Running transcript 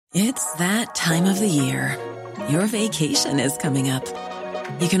It's that time of the year. Your vacation is coming up.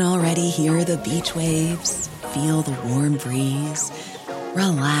 You can already hear the beach waves, feel the warm breeze,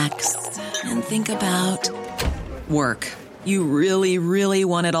 relax, and think about work. You really, really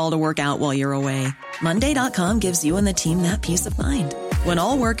want it all to work out while you're away. Monday.com gives you and the team that peace of mind. When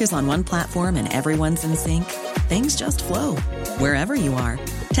all work is on one platform and everyone's in sync, things just flow. Wherever you are,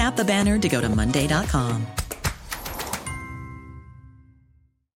 tap the banner to go to Monday.com.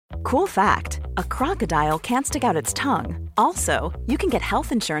 Cool fact, a crocodile can't stick out its tongue. Also, you can get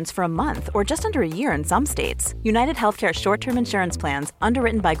health insurance for a month or just under a year in some states. United Healthcare short-term insurance plans,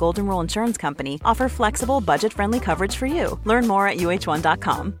 underwritten by Golden Rule Insurance Company, offer flexible, budget-friendly coverage for you. Learn more at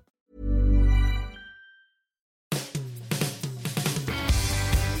uh1.com.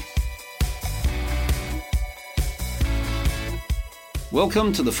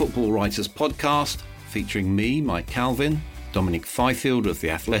 Welcome to the Football Writers Podcast, featuring me, Mike Calvin, Dominic Fifield of The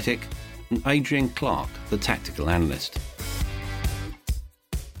Athletic, and Adrian Clark, the tactical analyst.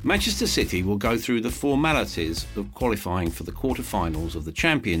 Manchester City will go through the formalities of qualifying for the quarter-finals of the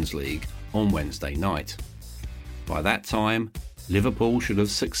Champions League on Wednesday night. By that time, Liverpool should have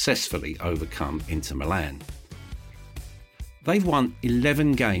successfully overcome Inter Milan. They've won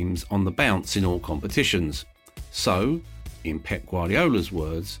 11 games on the bounce in all competitions, so, in Pep Guardiola's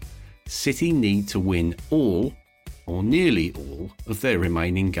words, City need to win all, or nearly all, of their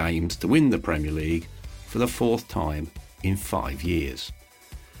remaining games to win the Premier League for the fourth time in 5 years.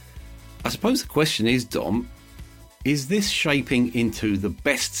 I suppose the question is, Dom, is this shaping into the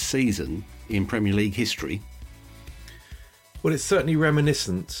best season in Premier League history? Well, it's certainly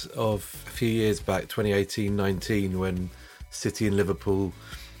reminiscent of a few years back, 2018-19, when City and Liverpool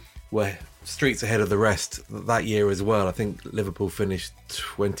were streets ahead of the rest that year as well. I think Liverpool finished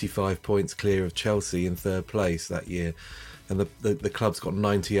 25 points clear of Chelsea in third place that year, and the clubs got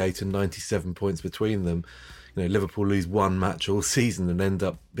 98 and 97 points between them. You know, Liverpool lose one match all season and end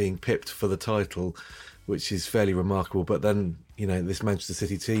up being pipped for the title, which is fairly remarkable. But then, you know, this Manchester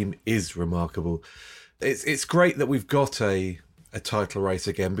City team is remarkable. It's great that we've got a title race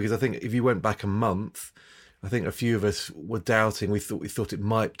again, because I think if you went back a month, I think a few of us were doubting. We thought it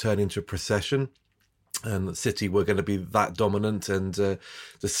might turn into a procession, and that City were going to be that dominant and the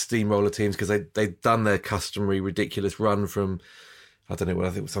steamroller teams, because they'd done their customary ridiculous run from, I don't know, I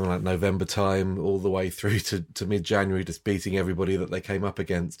think it was something like November time all the way through to mid-January, just beating everybody that they came up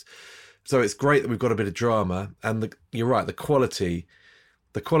against. So it's great that we've got a bit of drama, and you're right, the quality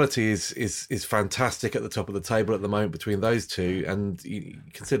is fantastic at the top of the table at the moment between those two, and you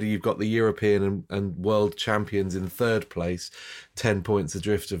consider you've got the European and world champions in third place, 10 points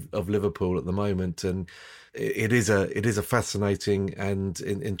adrift of Liverpool at the moment, and it is a fascinating and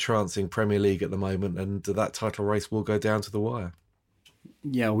entrancing Premier League at the moment, and that title race will go down to the wire.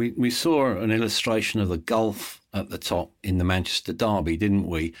 Yeah, we saw an illustration of the gulf at the top in the Manchester derby, didn't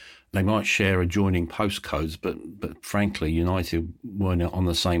we? They might share adjoining postcodes, but frankly, United weren't on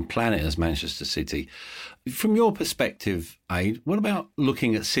the same planet as Manchester City. From your perspective, Aid, what about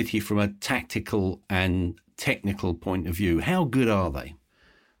looking at City from a tactical and technical point of view? How good are they?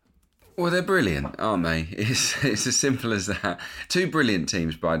 Well, they're brilliant, aren't they? It's as simple as that. Two brilliant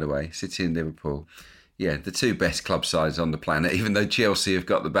teams, by the way, City and Liverpool. Yeah, the two best club sides on the planet. Even though Chelsea have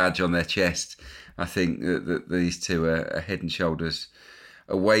got the badge on their chest, I think that these two are head and shoulders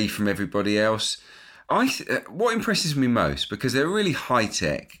away from everybody else. What impresses me most, because they're a really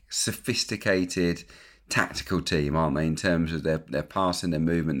high-tech, sophisticated, tactical team, aren't they, in terms of their passing, their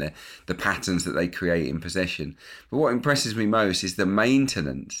movement, the patterns that they create in possession. But what impresses me most is the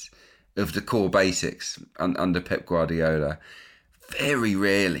maintenance of the core basics under Pep Guardiola. Very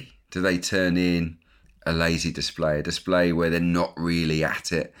rarely do they turn in a lazy display, a display where they're not really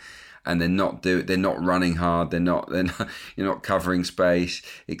at it, and they're not running hard, they're not you're not covering space,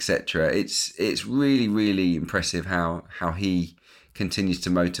 etc. It's really, really impressive how he continues to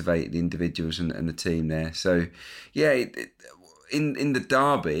motivate the individuals and the team there. So yeah, in the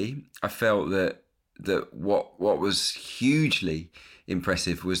derby, I felt that what was hugely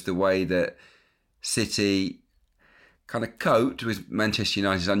impressive was the way that City kind of coped with Manchester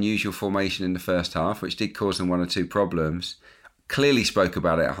United's unusual formation in the first half, which did cause them one or two problems. Clearly spoke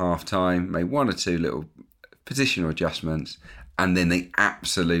about it at half-time, made one or two little positional adjustments, and then they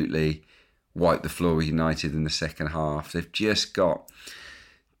absolutely wiped the floor with United in the second half. They've just got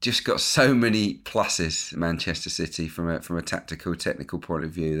so many pluses, Manchester City, from a tactical, technical point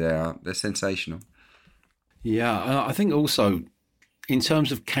of view. They're sensational. Yeah, I think also in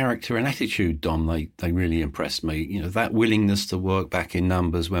terms of character and attitude, Dom, they really impressed me. You know, that willingness to work back in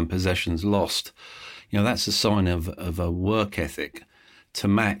numbers when possession's lost, you know, that's a sign of a work ethic. to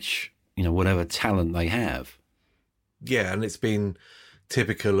match, whatever talent they have. Yeah, and it's been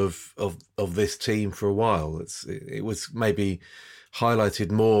typical of this team for a while. It was maybe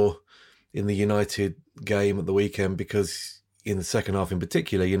highlighted more in the United game at the weekend because in the second half in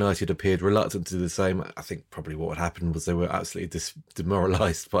particular, United appeared reluctant to do the same. I think probably what had happened was they were absolutely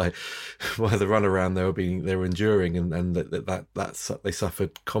demoralised by the runaround they were enduring, and that they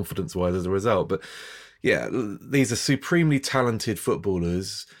suffered confidence-wise as a result. But yeah, these are supremely talented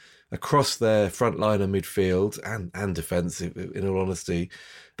footballers across their front line and midfield and defence, in all honesty.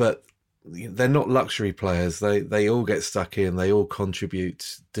 But they're not luxury players. They all get stuck in. They all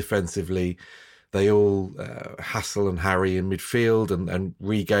contribute defensively. They all hassle and harry in midfield and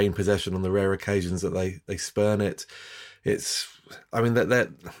regain possession on the rare occasions that they spurn it.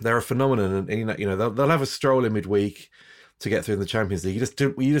 They're a phenomenon, and they'll have a stroll in midweek to get through in the Champions League.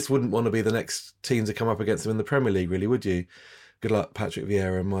 You just wouldn't want to be the next team to come up against them in the Premier League, really, would you? Good luck, Patrick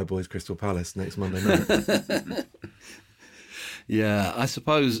Vieira and my boys Crystal Palace next Monday night. Yeah, I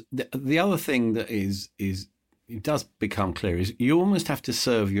suppose the other thing that it does become clear is you almost have to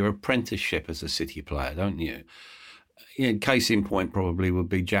serve your apprenticeship as a City player, don't you? Case in point probably would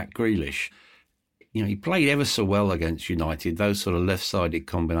be Jack Grealish. He played ever so well against United. Those sort of left-sided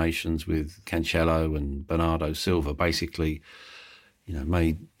combinations with Cancelo and Bernardo Silva basically,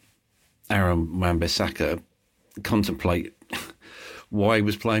 made Aaron Wan-Bissaka contemplate why he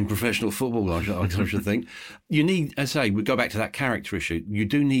was playing professional football, I should think. You need, as I say, we go back to that character issue. You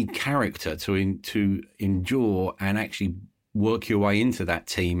do need character to endure and actually work your way into that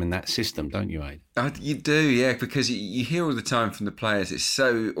team and that system, don't you, Aid? You do, yeah, because you hear all the time from the players, it's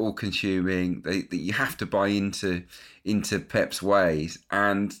so all-consuming that you have to buy into Pep's ways,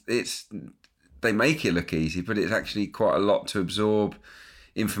 and they make it look easy, but it's actually quite a lot to absorb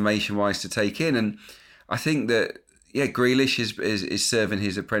information-wise to take in. And I think that, yeah, Grealish is serving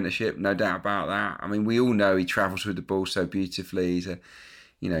his apprenticeship, no doubt about that. I mean, we all know he travels with the ball so beautifully.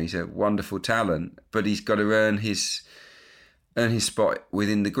 He's a wonderful talent, but he's got to earn his spot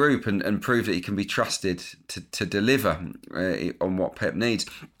within the group and prove that he can be trusted to deliver on what Pep needs.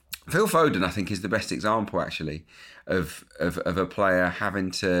 Phil Foden, I think, is the best example, actually, of a player having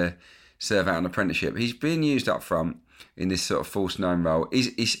to serve out an apprenticeship. He's being used up front in this sort of false nine role.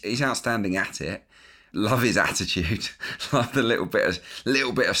 He's outstanding at it. Love his attitude. Love the little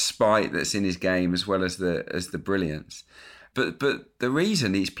bit of spite that's in his game, as well as the brilliance. But the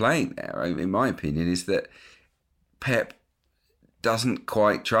reason he's playing there, in my opinion, is that Pep doesn't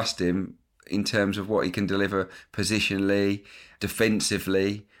quite trust him in terms of what he can deliver positionally,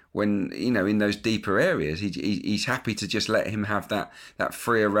 defensively. When, in those deeper areas, he's happy to just let him have that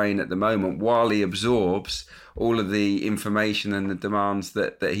freer rein at the moment while he absorbs all of the information and the demands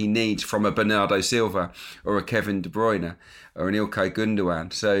that he needs from a Bernardo Silva or a Kevin De Bruyne or an Ilkay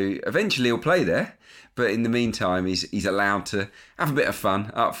Gundogan. So eventually he'll play there, but in the meantime, he's allowed to have a bit of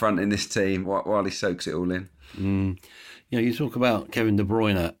fun up front in this team while he soaks it all in. You talk about Kevin De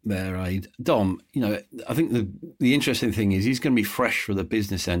Bruyne there, Aid. Dom, I think the interesting thing is he's going to be fresh for the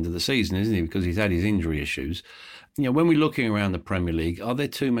business end of the season, isn't he? Because he's had his injury issues. When we're looking around the Premier League, are there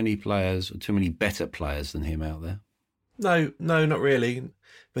too many players or too many better players than him out there? No, not really.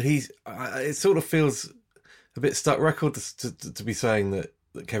 But it sort of feels a bit stuck record to be saying that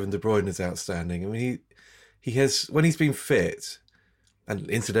Kevin De Bruyne is outstanding. I mean, he has, when he's been fit, and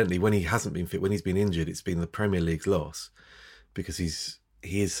incidentally, when he hasn't been fit, when he's been injured, it's been the Premier League's loss because he's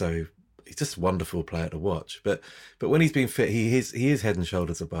just a wonderful player to watch. But when he's been fit, he is head and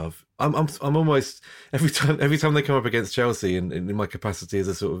shoulders above. I'm almost every time they come up against Chelsea, and in my capacity as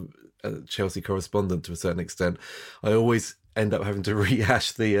a sort of Chelsea correspondent to a certain extent, I always end up having to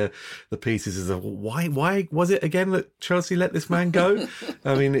rehash the pieces as why was it again that Chelsea let this man go?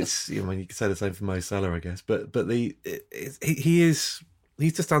 I mean, you could say the same for Mo Salah, I guess, but he's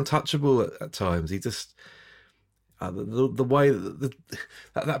just untouchable at times. He just the way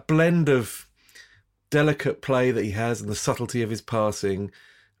that blend of delicate play that he has and the subtlety of his passing,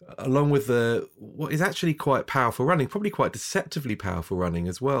 along with what is actually quite powerful running, probably quite deceptively powerful running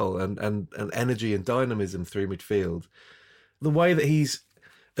as well, and energy and dynamism through midfield. The way that he's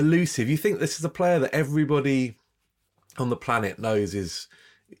elusive, you think this is a player that everybody on the planet knows is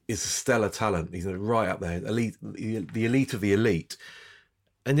a stellar talent. He's right up there, elite, the elite of the elite.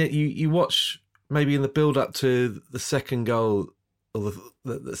 And yet you watch maybe in the build-up to the second goal or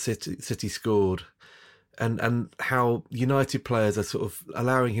the City scored, and how United players are sort of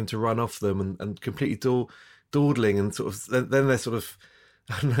allowing him to run off them and completely dawdling, and sort of then they're sort of,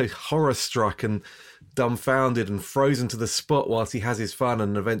 I don't know, horror-struck and dumbfounded and frozen to the spot whilst he has his fun,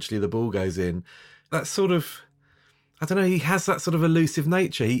 and eventually the ball goes in. That sort of, I don't know, he has that sort of elusive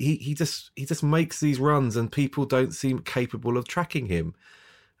nature. He just makes these runs and people don't seem capable of tracking him.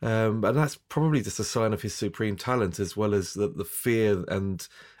 And that's probably just a sign of his supreme talent, as well as the fear and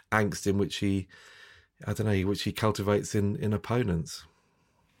angst in which he cultivates in opponents.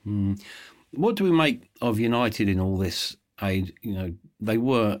 What do we make of United in all this, Aid? They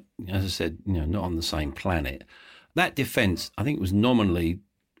were, as I said, not on the same planet. That defence, I think, was nominally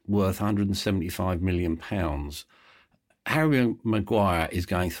worth £175 million. Harry Maguire is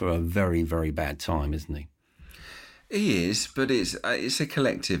going through a very, very bad time, isn't he? He is, but it's a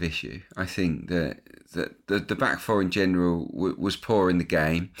collective issue. I think that the back four in general was poor in the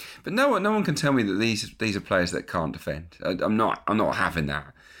game, but no one can tell me that these are players that can't defend. I'm not having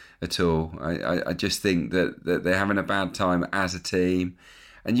that at all. I just think that they're having a bad time as a team,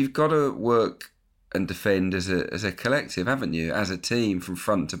 and you've got to work and defend as a collective, haven't you? As a team from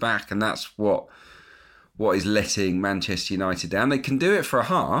front to back, and that's what is letting Manchester United down. They can do it for a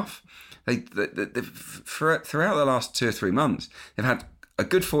half. Throughout the last 2 or 3 months, they've had a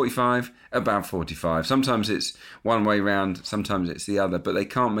good 45, a bad 45. Sometimes it's one way round, sometimes it's the other, but they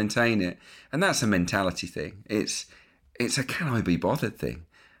can't maintain it. And that's a mentality thing. It's a can I be bothered thing.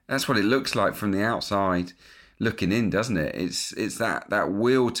 That's what it looks like from the outside looking in, doesn't it? It's that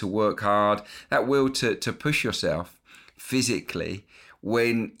will to work hard, that will to push yourself physically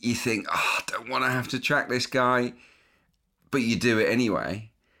when you think, I don't want to have to track this guy, but you do it anyway.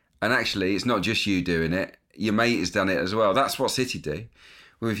 And actually, it's not just you doing it. Your mate has done it as well. That's what City do.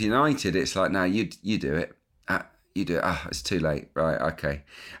 With United, it's like, no, you do it. You do it. It's too late. Right, okay.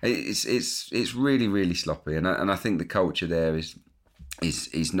 It's really, really sloppy. And I think the culture there is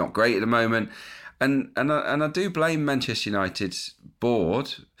not great at the moment. And I do blame Manchester United's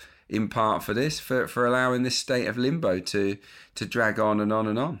board in part for this, for allowing this state of limbo to drag on and on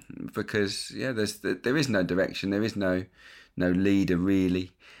and on. Because there is no direction. There is no leader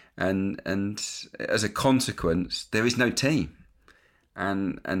really. And as a consequence, there is no team,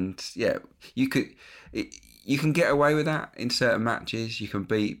 and you can get away with that in certain matches. You can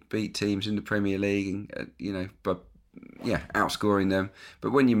beat teams in the Premier League, and outscoring them.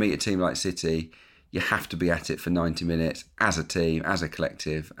 But when you meet a team like City, you have to be at it for 90 minutes as a team, as a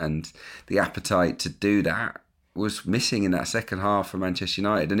collective, and the appetite to do that was missing in that second half for Manchester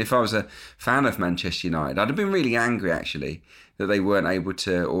United. And if I was a fan of Manchester United, I'd have been really angry actually that they weren't able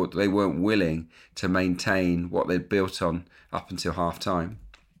to, or they weren't willing to maintain what they'd built on up until half time.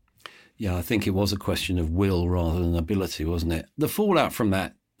 Yeah, I think it was a question of will rather than ability, wasn't it? The fallout from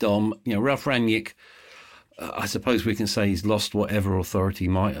that, Dom, Ralf Rangnick, I suppose we can say he's lost whatever authority he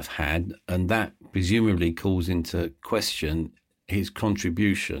might have had, and that presumably calls into question his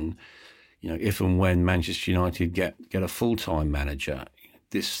contribution. If and when Manchester United get a full-time manager,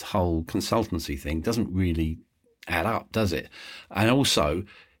 this whole consultancy thing doesn't really add up, does it? And also,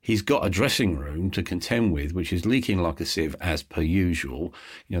 he's got a dressing room to contend with, which is leaking like a sieve as per usual.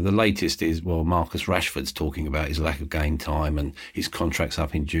 The latest is, Marcus Rashford's talking about his lack of game time and his contract's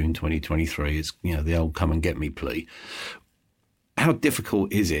up in June 2023. It's, the old come and get me plea. How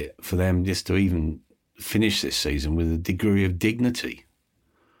difficult is it for them just to even finish this season with a degree of dignity?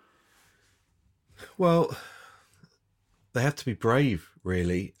 Well, they have to be brave,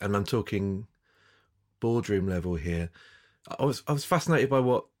 really, and I'm talking boardroom level here. I was fascinated by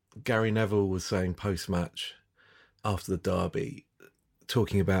what Gary Neville was saying post-match after the derby,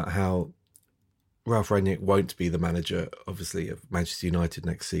 talking about how Ralf Rangnick won't be the manager, obviously, of Manchester United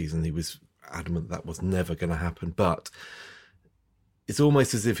next season. He was adamant that was never going to happen, but it's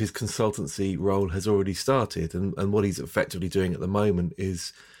almost as if his consultancy role has already started, and what he's effectively doing at the moment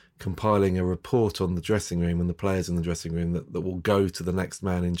is compiling a report on the dressing room and the players in the dressing room that will go to the next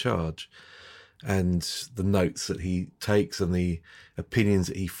man in charge. And the notes that he takes and the opinions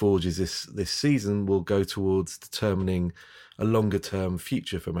that he forges this season will go towards determining a longer-term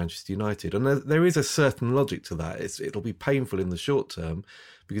future for Manchester United. And there is a certain logic to that. It'll be painful in the short term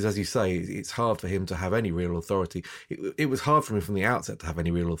because, as you say, it's hard for him to have any real authority. It was hard for him from the outset to have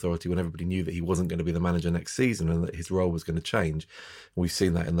any real authority when everybody knew that he wasn't going to be the manager next season and that his role was going to change. We've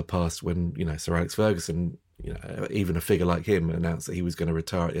seen that in the past when, Sir Alex Ferguson, even a figure like him announced that he was going to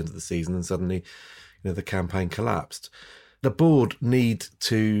retire at the end of the season, and suddenly, the campaign collapsed. The board need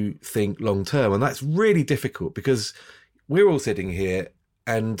to think long term, and that's really difficult because we're all sitting here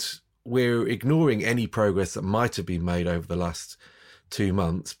and we're ignoring any progress that might have been made over the last 2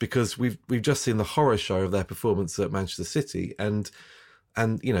 months because we've just seen the horror show of their performance at Manchester City, and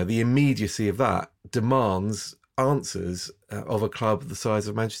the immediacy of that demands answers of a club the size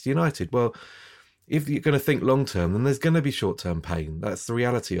of Manchester United. Well, if you're going to think long term, then there's going to be short term pain. That's the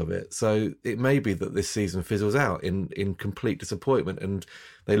reality of it. So it may be that this season fizzles out in complete disappointment and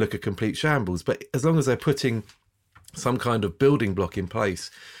they look a complete shambles. But as long as they're putting some kind of building block in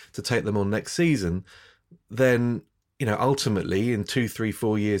place to take them on next season, then, you know, ultimately in 2, 3,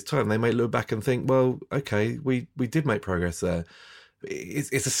 4 years' time, they may look back and think, well, okay, we did make progress there.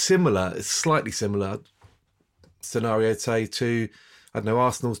 It's a slightly similar scenario, say, to, I don't know,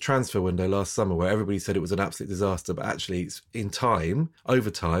 Arsenal's transfer window last summer, where everybody said it was an absolute disaster, but actually it's over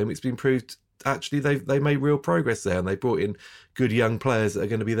time, it's been proved actually they made real progress there, and they brought in good young players that are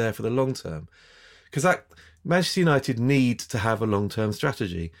going to be there for the long term. Because Manchester United need to have a long-term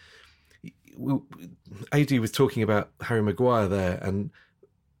strategy. AD was talking about Harry Maguire there, and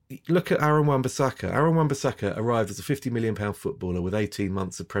look at Aaron Wan-Bissaka. Aaron Wan-Bissaka arrived as a £50 million footballer with 18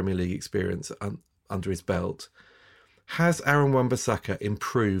 months of Premier League experience under his belt. Has Aaron Wan-Bissaka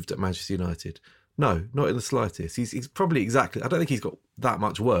improved at Manchester United? No, not in the slightest. He's probably exactly... I don't think he's got that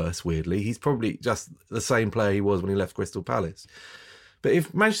much worse, weirdly. He's probably just the same player he was when he left Crystal Palace. But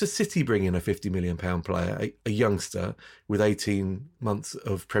if Manchester City bring in a £50 million player, a youngster with 18 months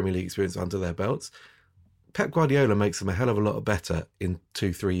of Premier League experience under their belts, Pep Guardiola makes them a hell of a lot better in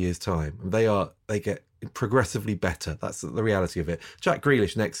 2-3 years' time. They get progressively better. That's the reality of it. Jack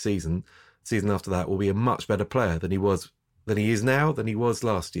Grealish next season after that, will be a much better player than he is now, than he was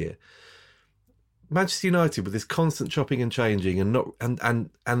last year. Manchester United, with this constant chopping and changing and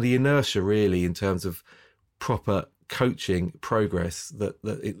the inertia really in terms of proper coaching progress that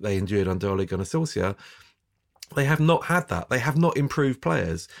they endured under Ole Gunnar Solskjaer, they have not had that. They have not improved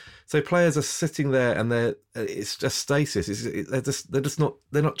players. So players are sitting there and it's just stasis.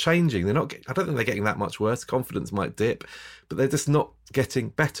 They're not changing. I don't think they're getting that much worse. Confidence might dip, but they're just not getting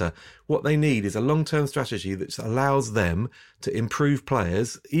better. What they need is a long-term strategy that allows them to improve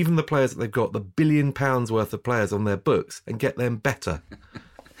players, even the players that they've got, the £1 billion worth of players on their books, and get them better.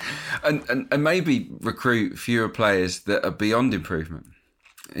 And maybe recruit fewer players that are beyond improvement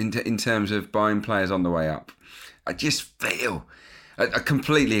in terms of buying players on the way up. I just feel... I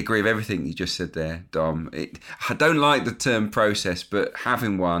completely agree with everything you just said there, Dom. I don't like the term process, but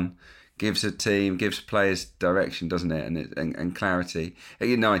having one gives a team, gives players direction, doesn't it? And clarity. At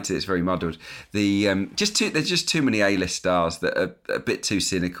United, it's very muddled. There's just too many A-list stars that are a bit too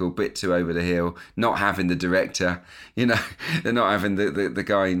cynical, a bit too over the hill. Not having the director, they're not having the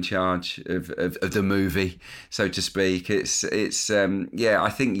guy in charge of the movie, so to speak. I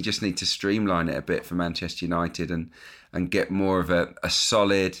think you just need to streamline it a bit for Manchester United and get more of a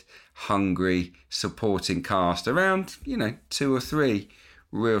solid, hungry, supporting cast around, 2 or 3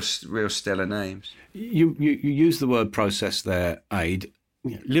 real stellar names. You use the word process there, Aid.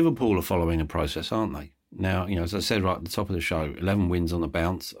 Liverpool are following a process, aren't they? Now, as I said right at the top of the show, 11 wins on the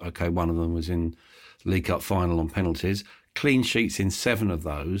bounce. Okay, one of them was in League Cup final on penalties. Clean sheets in 7 of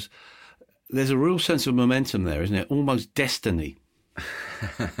those. There's a real sense of momentum there, isn't it? Almost destiny.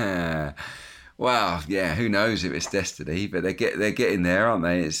 Well, yeah, who knows if it's destiny, but they're getting there, aren't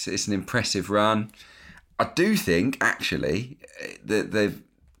they? It's an impressive run. I do think, actually, that they've,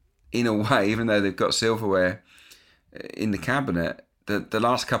 in a way, even though they've got silverware in the cabinet, the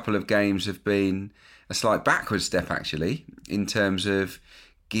last couple of games have been a slight backward step, actually, in terms of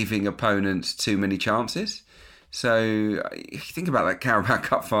giving opponents too many chances. So if you think about that Carabao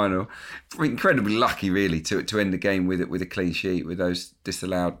Cup final, incredibly lucky really to end the game with a clean sheet with those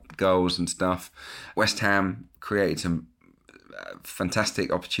disallowed goals and stuff. West Ham created some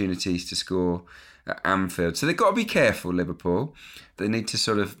fantastic opportunities to score at Anfield. So they've got to be careful, Liverpool. They need to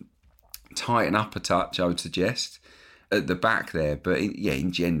sort of tighten up a touch, I would suggest, at the back there. But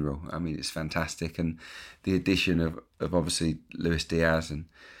in general, I mean, it's fantastic. And the addition of obviously Luis Diaz and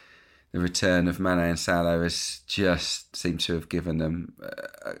the return of Mane and Salah has just seemed to have given them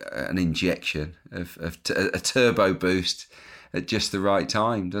an injection of a turbo boost at just the right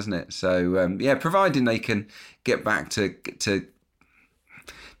time, doesn't it? So, providing they can get back to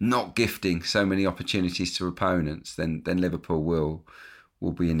not gifting so many opportunities to opponents, then Liverpool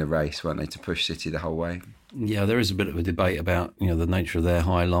will be in the race, won't they, to push City the whole way. Yeah, there is a bit of a debate about the nature of their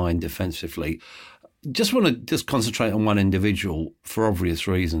high line defensively. Just want to concentrate on one individual for obvious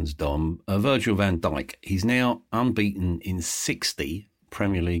reasons, Dom. Virgil van Dijk. He's now unbeaten in 60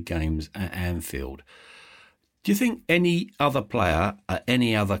 Premier League games at Anfield. Do you think any other player at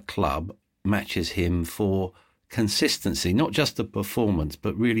any other club matches him for consistency, not just of performance,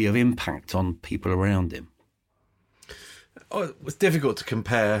 but really of impact on people around him? Oh, it's difficult to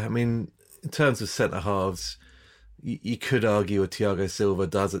compare. I mean, in terms of centre-halves, you could argue what Thiago Silva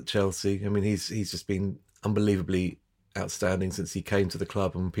does at Chelsea. I mean, he's just been unbelievably outstanding since he came to the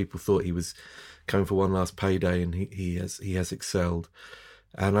club, and people thought he was coming for one last payday, and he has excelled,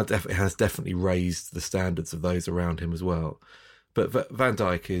 and has definitely raised the standards of those around him as well. But Van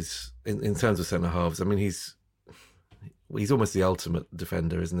Dijk is, in terms of centre halves, I mean, he's almost the ultimate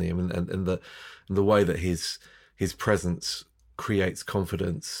defender, isn't he? I mean, and the way that his presence creates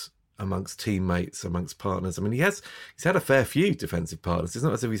confidence amongst teammates, amongst partners. I mean, he's had a fair few defensive partners. It's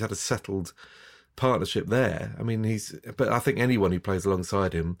not as if he's had a settled partnership there. I mean, but I think anyone who plays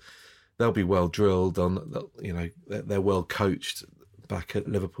alongside him, they'll be well drilled on, you know, they're well coached back at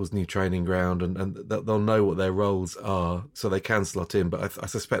Liverpool's new training ground, and they'll know what their roles are, so they can slot in. But I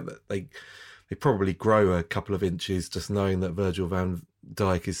suspect that they probably grow a couple of inches just knowing that Virgil van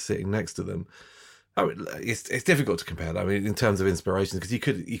Dijk is sitting next to them. I mean, it's difficult to compare that. I mean, in terms of inspiration, because you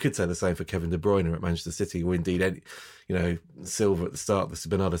could say the same for Kevin De Bruyne at Manchester City, or indeed, Silva at the start,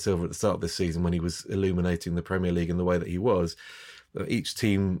 Bernardo Silva at the start of this season when he was illuminating the Premier League in the way that he was. Each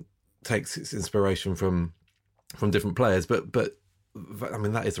team takes its inspiration from different players, but I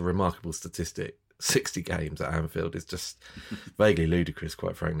mean, that is a remarkable statistic. 60 games at Anfield is just vaguely ludicrous,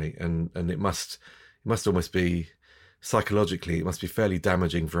 quite frankly, and it must almost be, psychologically, it must be fairly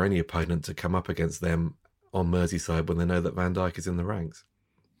damaging for any opponent to come up against them on Merseyside when they know that Van Dijk is in the ranks.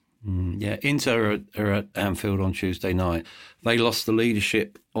 Yeah, Inter are at Anfield on Tuesday night. They lost the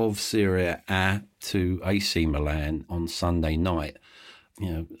leadership of Serie A to AC Milan on Sunday night.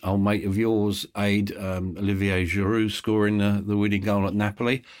 You know, old mate of yours, Aid, Olivier Giroud, scoring the winning goal at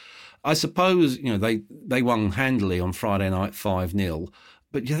Napoli. I suppose, you know, they won handily on Friday night 5-0,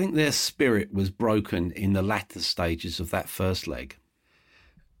 but do you think their spirit was broken in the latter stages of that first leg?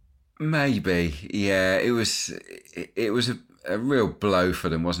 Maybe, yeah. It was a real blow for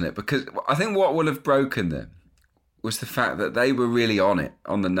them, wasn't it? Because I think what would have broken them was the fact that they were really on it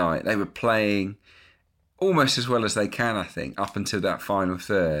on the night. They were playing almost as well as they can, I think, up until that final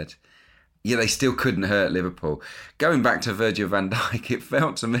third. Yeah, they still couldn't hurt Liverpool. Going back to Virgil van Dijk, it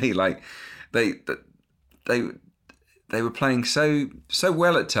felt to me like they were playing so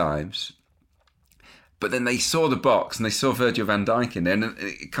well at times, but then they saw the box and they saw Virgil van Dijk in there,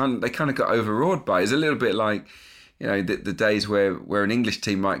 and they kind of got overawed by it. It's a little bit like, you know, the days where an English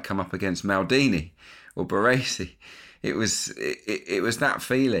team might come up against Maldini or Baresi. It was that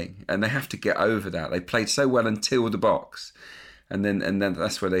feeling, and they have to get over that. They played so well until the box, and then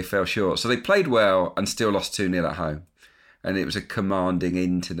that's where they fell short. So they played well and still lost 2-0 at home, and it was a commanding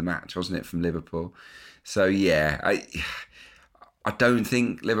end to the match, wasn't it, from Liverpool? So yeah, I don't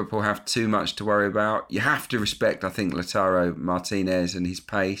think Liverpool have too much to worry about. You have to respect, I think, Lautaro Martinez and his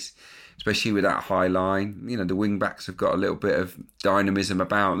pace, especially with that high line. You know, the wing backs have got a little bit of dynamism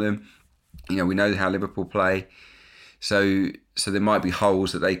about them. You know, we know how Liverpool play. So there might be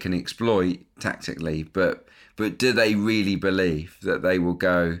holes that they can exploit tactically, but do they really believe that they will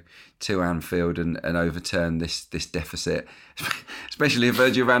go to Anfield and overturn this deficit, especially if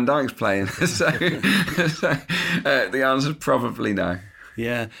Virgil van Dijk's playing? so the answer is probably no.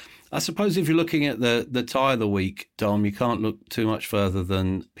 Yeah, I suppose if you're looking at the tie of the week, Dom, you can't look too much further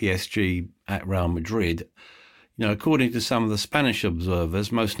than PSG at Real Madrid. You know, according to some of the Spanish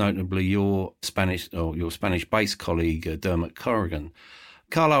observers, most notably your Spanish-based colleague Dermot Corrigan,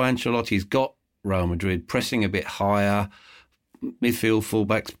 Carlo Ancelotti's got Real Madrid pressing a bit higher, midfield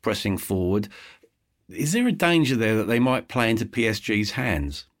fullbacks pressing forward. Is there a danger there that they might play into PSG's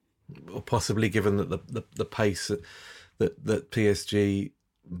hands? Or possibly, given that the pace that PSG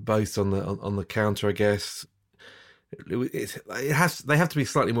boasts on the counter, I guess. They have to be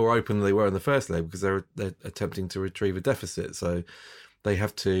slightly more open than they were in the first leg, because they're attempting to retrieve a deficit. So they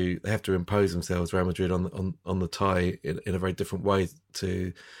have to impose themselves, Real Madrid, on the tie in a very different way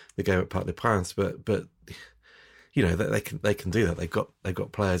to the game at Parc des Princes. But you know, they can do that. They've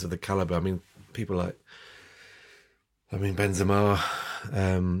got players of the caliber. I mean, people like Benzema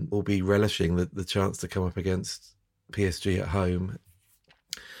will be relishing the chance to come up against PSG at home.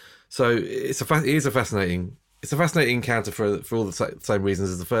 So it is a fascinating encounter for all the same reasons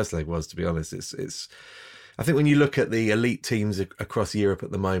as the first leg was, to be honest. It's I think when you look at the elite teams across Europe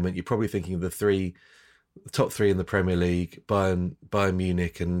at the moment, you're probably thinking of the top three in the Premier League, Bayern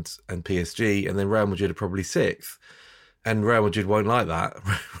Munich and PSG, and then Real Madrid are probably sixth. And Real Madrid won't like that.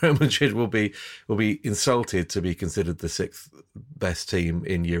 Real Madrid will be insulted to be considered the sixth best team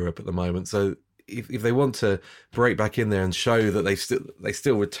in Europe at the moment. So if they want to break back in there and show that they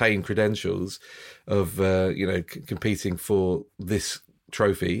still retain credentials of competing for this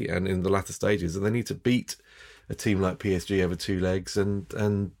trophy and in the latter stages, and they need to beat a team like PSG over two legs,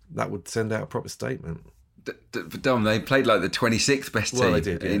 and that would send out a proper statement. Dom, they played like the 26th best team they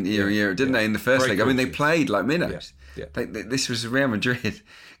did, in Europe, didn't they? In the first Very leg, I mean, they cautious. played like minnows. Yeah. This was Real Madrid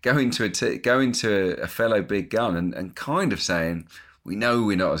going to a fellow big gun and kind of saying, "We know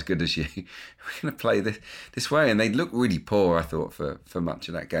we're not as good as you. We're going to play this way." And they looked really poor, I thought, for much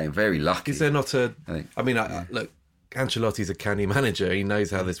of that game. Very lucky. Is there not a? I think. I mean, look, Ancelotti's a canny manager. He knows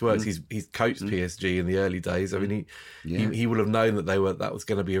how this works. He's coached PSG in the early days. I mean, he will have known that that was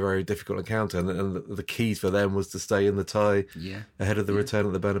going to be a very difficult encounter, and the keys for them was to stay in the tie ahead of the return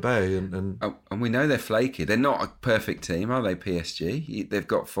at the Bernabeu. And we know they're flaky. They're not a perfect team, are they? PSG. They've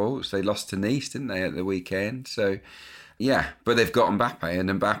got faults. They lost to Nice, didn't they, at the weekend? So. Yeah, but they've got Mbappe, and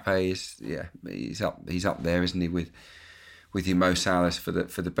Mbappe is he's up there, isn't he, with your Mo Salah for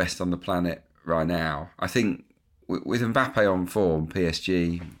the best on the planet right now. I think with Mbappe on form,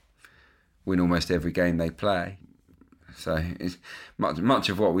 PSG win almost every game they play. So much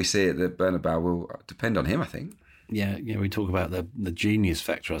of what we see at the Bernabeu will depend on him, I think. Yeah, we talk about the genius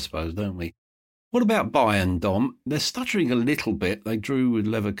factor, I suppose, don't we? What about Bayern, Dom? They're stuttering a little bit. They drew with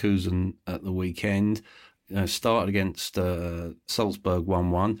Leverkusen at the weekend. Started against Salzburg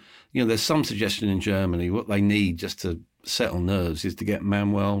 1-1. There's some suggestion in Germany what they need just to settle nerves is to get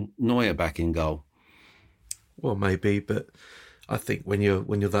Manuel Neuer back in goal. Well, maybe, but I think when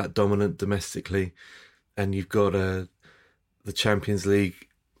you're that dominant domestically, and you've got the Champions League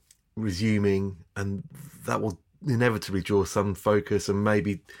resuming, and that will inevitably draw some focus, and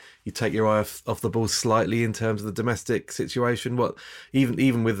maybe you take your eye off the ball slightly in terms of the domestic situation.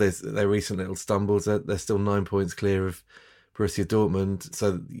 Even with their recent little stumbles, they're still 9 points clear of Borussia Dortmund.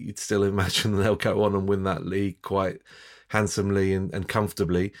 So you'd still imagine they'll go on and win that league quite handsomely and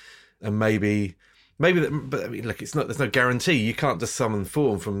comfortably. And maybe but I mean, look, there's no guarantee. You can't just summon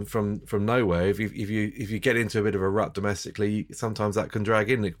form from nowhere. If you get into a bit of a rut domestically, sometimes that can drag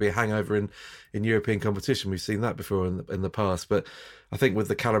in. It could be a hangover in European competition. We've seen that before in the past. But I think with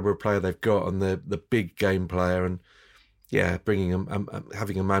the calibre of player they've got and the big game player, and bringing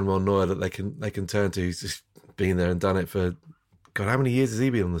having a Manuel Neuer that they can turn to, who's just been there and done it for God, how many years has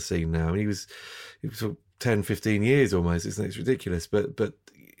he been on the scene now? I mean, he was 10, 15 years almost. It's ridiculous, but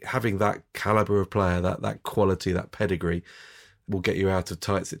having that calibre of player, that quality, that pedigree, will get you out of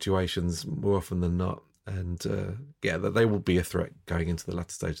tight situations more often than not. And that they will be a threat going into the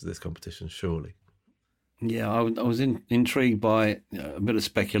latter stage of this competition, surely. Yeah, I was intrigued by a bit of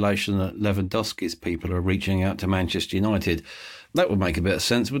speculation that Lewandowski's people are reaching out to Manchester United. That would make a bit of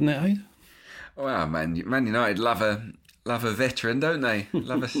sense, wouldn't it, Aid? Well, Man United love a veteran, don't they?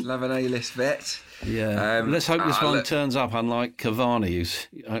 Love an A-list vet. Yeah. Let's hope this one turns up, unlike Cavani, who's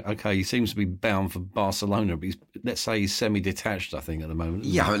he seems to be bound for Barcelona, but let's say he's semi-detached, I think, at the moment.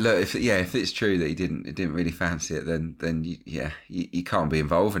 Yeah, look, if it's true that he didn't really fancy it, then you can't be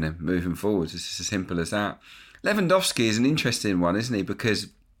involving him moving forward. It's just as simple as that. Lewandowski is an interesting one, isn't he? Because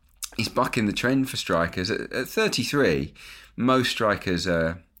he's bucking the trend for strikers. At 33, most strikers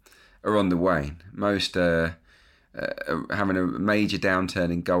are on the wane. Most having a major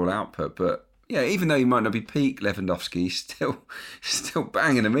downturn in goal output, but even though he might not be peak Lewandowski, he's still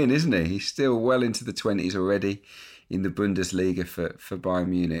banging them in, isn't he? He's still well into the 20s already in the Bundesliga for Bayern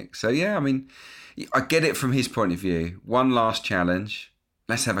Munich. So I mean, I get it from his point of view. One last challenge.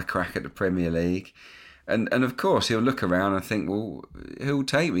 Let's have a crack at the Premier League, and of course he'll look around and think, well, who'll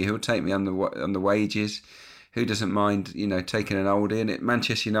take me? Who'll take me on the wages? Who doesn't mind, taking an oldie? And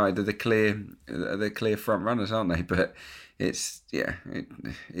Manchester United are the clear front runners, aren't they? But is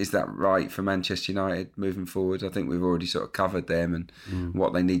that right for Manchester United moving forward? I think we've already sort of covered them and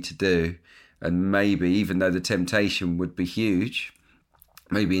what they need to do. And maybe, even though the temptation would be huge,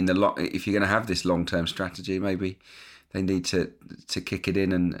 maybe if you're going to have this long-term strategy, maybe they need to kick it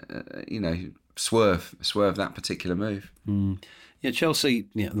in and swerve that particular move. Yeah, Chelsea.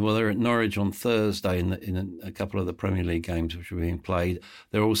 Well, they're at Norwich on Thursday in a couple of the Premier League games which are being played.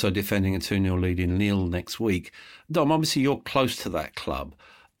 They're also defending a 2-0 lead in Lille next week. Dom, obviously you're close to that club.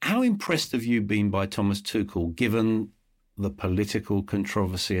 How impressed have you been by Thomas Tuchel, given the political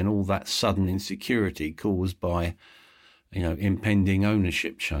controversy and all that sudden insecurity caused by, impending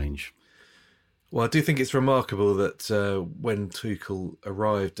ownership change? Well, I do think it's remarkable that when Tuchel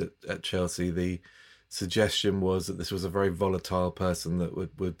arrived at Chelsea, the suggestion was that this was a very volatile person that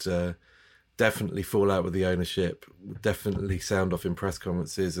would definitely fall out with the ownership, would definitely sound off in press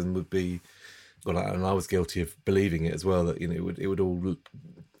conferences, and would be, and I was guilty of believing it as well, that it would all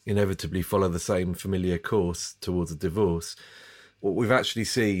inevitably follow the same familiar course towards a divorce. What we've actually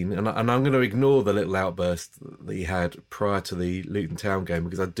seen, and I'm going to ignore the little outburst that he had prior to the Luton Town game,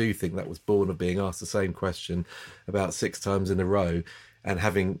 because I do think that was born of being asked the same question about 6 times in a row, and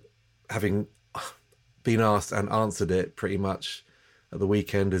having been asked and answered it pretty much at the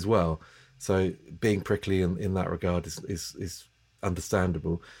weekend as well. So being prickly in that regard is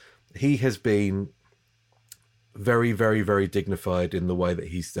understandable. He has been very, very, very dignified in the way that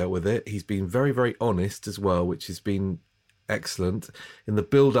he's dealt with it. He's been very, very honest as well, which has been excellent. In the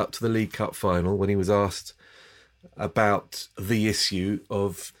build-up to the League Cup final, when he was asked about the issue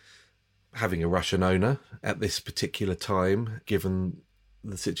of having a Russian owner at this particular time, given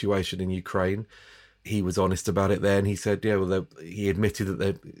the situation in Ukraine, he was honest about it then. He said, he admitted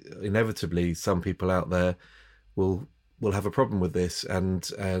that inevitably some people out there will have a problem with this,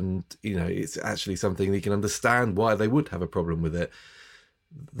 and it's actually something he can understand why they would have a problem with it.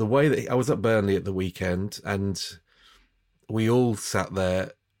 The way that I was at Burnley at the weekend, and we all sat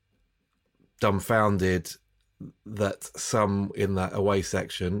there dumbfounded that some in that away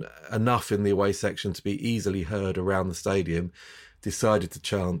section, enough in the away section to be easily heard around the stadium, decided to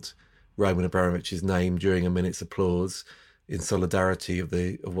chant Roman Abramovich's name during a minute's applause in solidarity of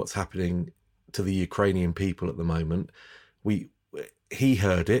what's happening to the Ukrainian people at the moment. He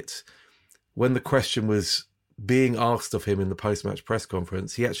heard it. When the question was being asked of him in the post-match press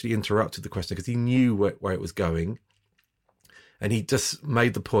conference, he actually interrupted the question because he knew where it was going. And he just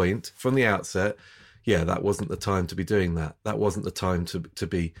made the point from the outset, that wasn't the time to be doing that. That wasn't the time to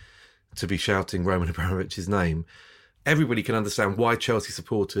be shouting Roman Abramovich's name. Everybody can understand why Chelsea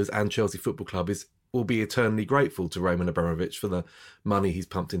supporters and Chelsea Football Club will be eternally grateful to Roman Abramovich for the money he's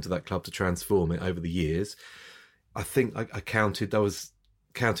pumped into that club to transform it over the years. I think I was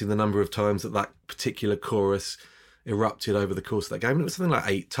counting the number of times that particular chorus erupted over the course of that game, and it was something like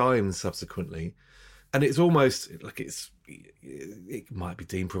 8 times subsequently. And it's almost like it might be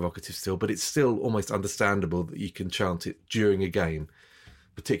deemed provocative still, but it's still almost understandable that you can chant it during a game,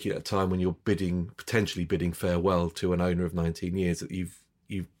 particularly at a time when you're potentially bidding farewell to an owner of 19 years that you've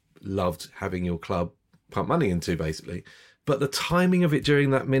loved having your club pump money into, basically. But the timing of it during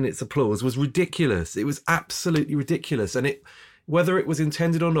that minute's applause was ridiculous. It was absolutely ridiculous. And whether it was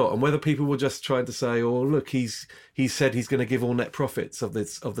intended or not, and whether people were just trying to say, "Oh, look, he said he's going to give all net profits of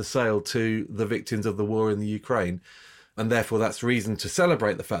the sale to the victims of the war in the Ukraine, and therefore that's reason to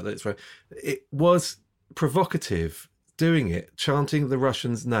celebrate the fact that it's right." It was provocative doing it, chanting the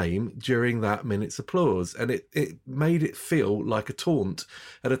Russian's name during that minute's applause, and it made it feel like a taunt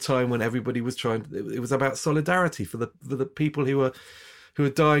at a time when everybody was it was about solidarity for the people who are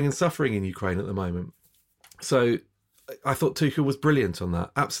dying and suffering in Ukraine at the moment. So I thought Tuchel was brilliant on that,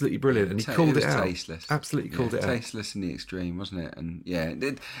 absolutely brilliant, and he called it out. Tasteless. Absolutely called it out. Tasteless in the extreme, wasn't it? And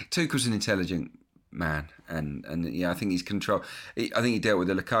Tuchel's an intelligent man, and I think he's control. I think he dealt with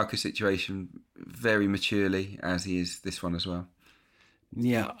the Lukaku situation very maturely, as he is this one as well.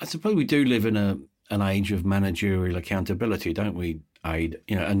 Yeah, I suppose we do live in an age of managerial accountability, don't we, Aid?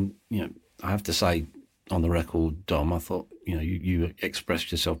 I have to say, on the record, Dom, I thought you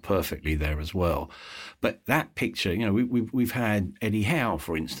expressed yourself perfectly there as well. But that picture, we've had Eddie Howe,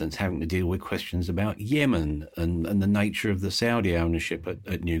 for instance, having to deal with questions about Yemen and the nature of the Saudi ownership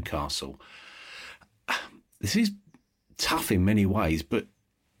at Newcastle. This is tough in many ways, but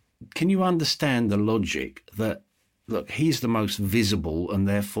can you understand the logic that, look, he's the most visible and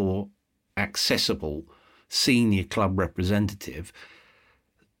therefore accessible senior club representative?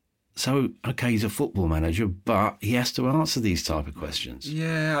 So, okay, he's a football manager, but he has to answer these type of questions.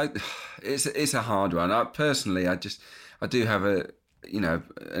 Yeah, it's a hard one. I do have an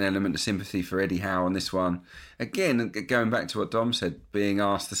element of sympathy for Eddie Howe on this one. Again, going back to what Dom said, being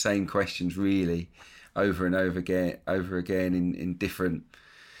asked the same questions really over and over again in different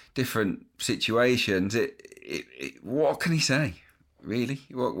situations. What can he say? Really,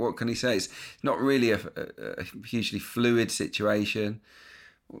 what can he say? It's not really a hugely fluid situation.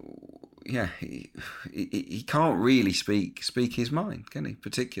 Yeah, he can't really speak his mind, can he?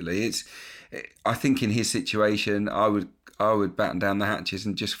 Particularly, I think in his situation, I would batten down the hatches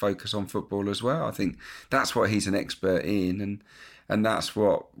and just focus on football as well. I think that's what he's an expert in, and that's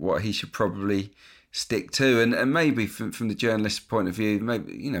what he should probably stick to. And maybe from the journalist's point of view,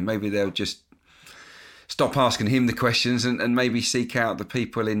 maybe they'll just stop asking him the questions and maybe seek out the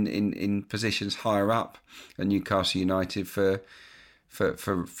people in positions higher up at Newcastle United for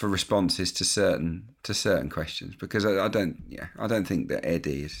responses to certain questions, because I don't think that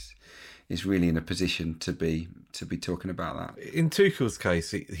Eddie is really in a position to be talking about that. In Tuchel's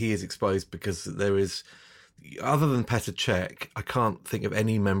case, he is exposed because there is, other than Petr Cech, I can't think of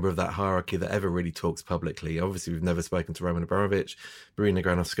any member of that hierarchy that ever really talks publicly. Obviously, we've never spoken to Roman Abramovich. Marina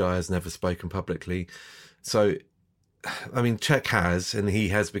Granovskaya has never spoken publicly. So I mean, Czech has, and he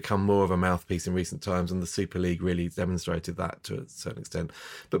has become more of a mouthpiece in recent times, and the Super League really demonstrated that to a certain extent.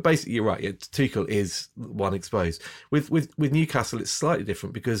 But basically, you're right. Tuchel is one exposed. With Newcastle, it's slightly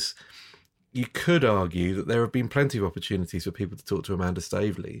different because you could argue that there have been plenty of opportunities for people to talk to Amanda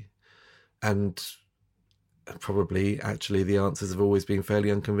Staveley, and probably actually the answers have always been fairly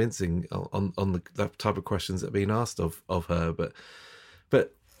unconvincing on the type of questions that have been asked of her.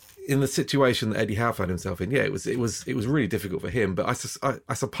 But in the situation that Eddie Howe found himself in, it was really difficult for him. But I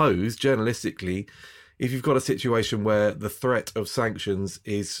suppose journalistically, if you've got a situation where the threat of sanctions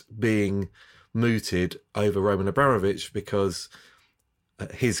is being mooted over Roman Abramovich because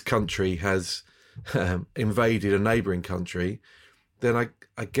his country has invaded a neighbouring country, then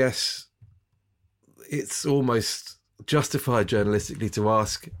I guess it's almost justified journalistically to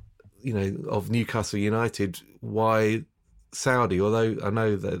ask, of Newcastle United, why Saudi, although I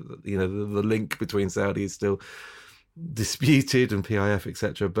know that the link between Saudi is still disputed and PIF,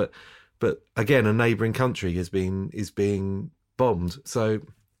 etc. But again, a neighbouring country is being bombed. So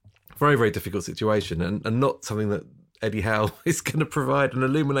very, very difficult situation, and not something that Eddie Howe is going to provide an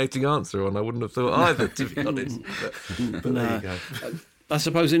illuminating answer on. I wouldn't have thought either, to be honest. But there you go. I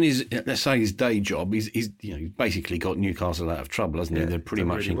suppose in his day job, he's basically got Newcastle out of trouble, hasn't he? They're pretty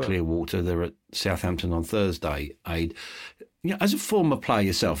much really in clear water. They're at Southampton on Thursday. As a former player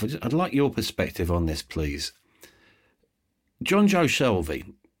yourself, I'd like your perspective on this, please. Jonjo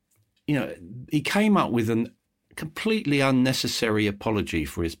Shelvey, he came up with a completely unnecessary apology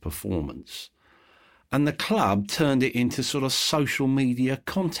for his performance, and the club turned it into sort of social media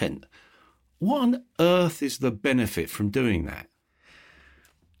content. What on earth is the benefit from doing that?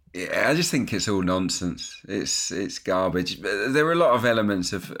 Yeah, I just think it's all nonsense. It's garbage. There are a lot of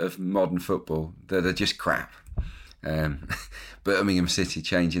elements of modern football that are just crap. Birmingham City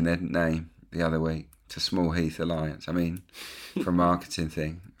changing their name the other week to Small Heath Alliance. I mean, for a marketing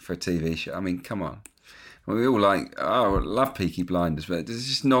thing, for a TV show. I mean, come on. We all love Peaky Blinders, but it's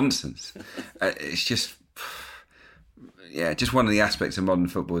just nonsense. It's just... just one of the aspects of modern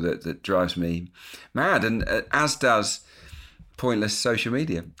football that drives me mad, and as does pointless social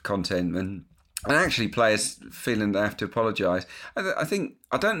media content and actually players feeling they have to apologise.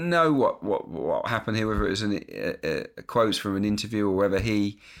 I don't know what happened here, whether it was a quotes from an interview or whether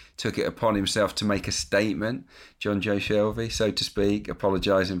he took it upon himself to make a statement, Jonjo Shelvey, so to speak,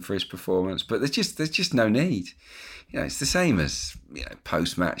 apologising for his performance. But there's just no need. It's the same as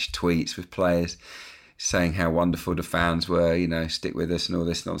post-match tweets with players saying how wonderful the fans were, stick with us and all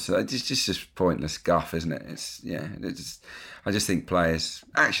this nonsense. It's just pointless guff, isn't it? I just think players,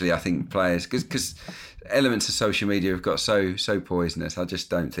 because elements of social media have got so poisonous, I just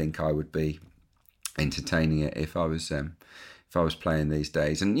don't think I would be entertaining it if I was playing these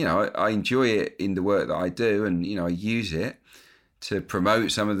days. And, I enjoy it in the work that I do, and, I use it to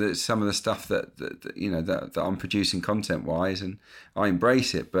promote some of the stuff that I'm producing content-wise, and I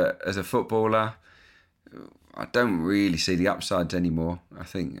embrace it. But as a footballer, I don't really see the upsides anymore. I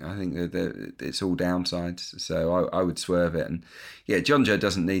think that it's all downsides. So I would swerve it. And Jonjo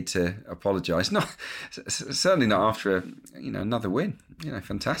doesn't need to apologise. Certainly not after another win.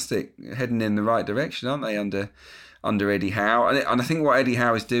 Fantastic, heading in the right direction, aren't they, under Eddie Howe? And I think what Eddie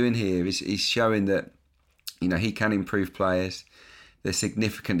Howe is doing here is showing that he can improve players. They're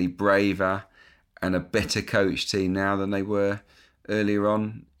significantly braver and a better coach team now than they were earlier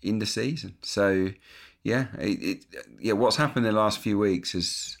on in the season. So. What's happened in the last few weeks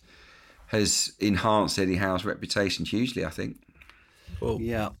has enhanced Eddie Howe's reputation hugely, I think. Well,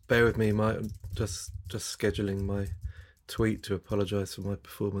 bear with me, Mike. I'm just scheduling my tweet to apologise for my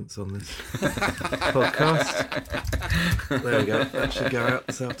performance on this podcast. There we go. That should go out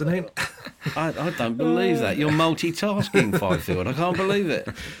this afternoon. I don't believe that. You're multitasking, Fifield. I can't believe it.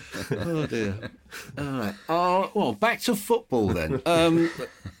 Oh, dear. All right. Well, back to football then.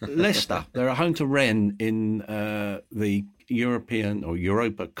 Leicester, they're at home to Rennes in the European or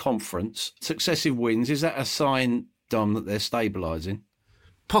Europa Conference. Successive wins. Is that a sign, Dom, that they're stabilising?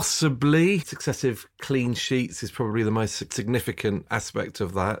 Possibly. Successive clean sheets is probably the most significant aspect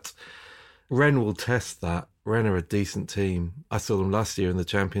of that. Rennes will test that. Rennes are a decent team. I saw them last year in the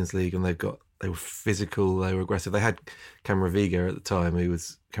Champions League, and they were physical, they were aggressive. They had Camavinga at the time, who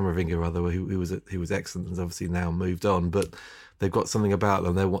was excellent and has obviously now moved on. But they've got something about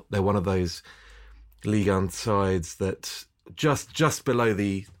them. They're one of those Ligue 1 sides that just below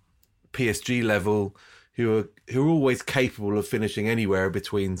the PSG level, who are always capable of finishing anywhere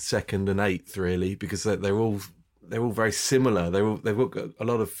between second and eighth, really, because they're all they're all very similar. They've all got a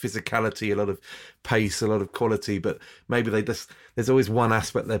lot of physicality, a lot of pace, a lot of quality, but maybe there's always one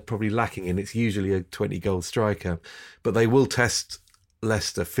aspect they're probably lacking in. It's usually a 20-goal striker, but they will test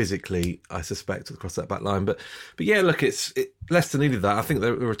Leicester physically, I suspect, across that back line. But yeah, look, Leicester needed that. I think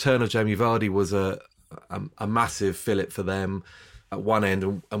the return of Jamie Vardy was a massive fillip for them at one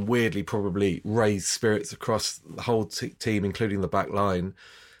end, and weirdly probably raised spirits across the whole team, including the back line.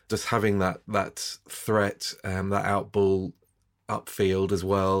 Just having that threat, that out ball upfield as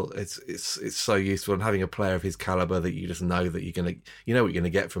well, it's so useful. And having a player of his calibre that you just know that what you're going to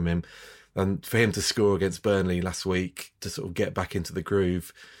get from him, and for him to score against Burnley last week to sort of get back into the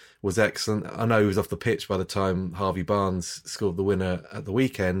groove was excellent. I know he was off the pitch by the time Harvey Barnes scored the winner at the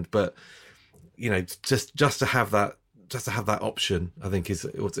weekend, but just to have that option, I think is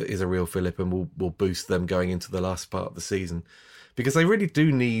a real fillip, and will boost them going into the last part of the season. Because they really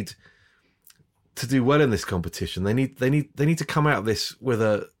do need to do well in this competition. They need to come out of this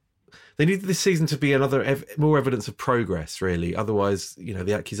they need this season to be more evidence of progress, really. Otherwise,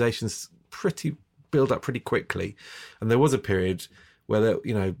 the accusations build up pretty quickly. And there was a period where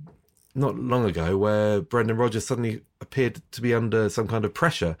not long ago, where Brendan Rodgers suddenly appeared to be under some kind of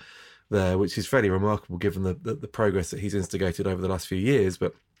pressure there, which is fairly remarkable given the progress that he's instigated over the last few years.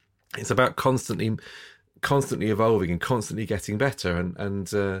 But it's about constantly evolving and constantly getting better,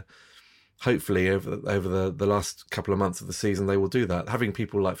 and hopefully over the last couple of months of the season they will do that. Having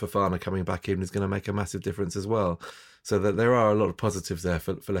people like Fofana coming back in is going to make a massive difference as well, so that there are a lot of positives there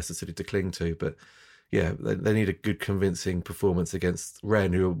for Leicester City to cling to. But yeah, they need a good convincing performance against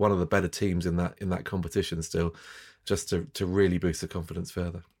Rennes, who are one of the better teams in that competition still, just to really boost the confidence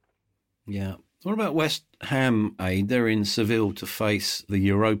further. Yeah. What about West Ham, Aid? They're in Seville to face the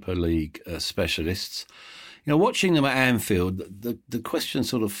Europa League specialists. Watching them at Anfield, the question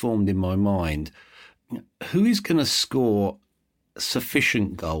sort of formed in my mind, who is going to score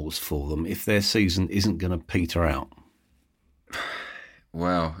sufficient goals for them if their season isn't going to peter out?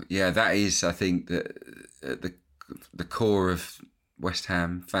 Well, yeah, that is, I think, the core of West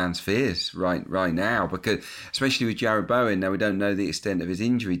Ham fans' fears right now, because especially with Jarrod Bowen. Now, we don't know the extent of his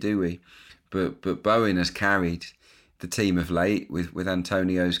injury, do we? But Bowen has carried the team of late with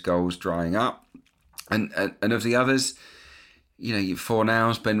Antonio's goals drying up. And of the others,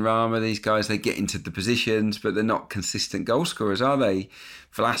 Fornals, Benrahma, these guys, they get into the positions, but they're not consistent goal scorers, are they?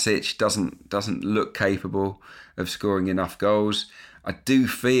 Vlasic doesn't look capable of scoring enough goals. I do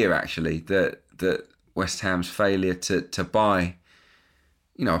fear, actually, that West Ham's failure to buy,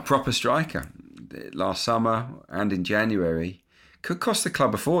 a proper striker last summer and in January could cost the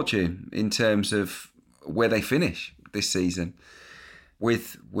club a fortune in terms of where they finish this season.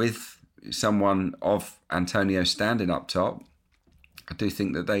 With someone of Antonio standing up top, I do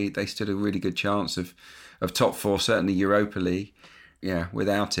think that they stood a really good chance of top four, certainly Europa League. Yeah,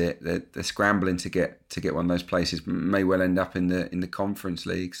 without it, they're scrambling to get one of those places. May well end up in the Conference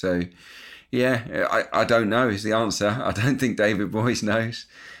League. So, yeah, I don't know is the answer. I don't think David Moyes knows,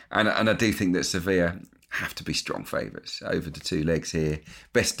 and I do think that Sevilla have to be strong favourites over the two legs here.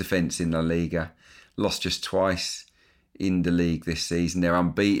 Best defence in La Liga, lost just twice in the league this season. They're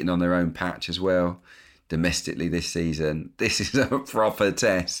unbeaten on their own patch as well, domestically this season. This is a proper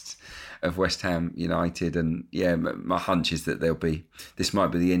test of West Ham United, and yeah, my hunch is that this might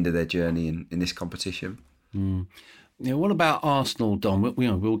be the end of their journey in this competition. What about Arsenal, Don?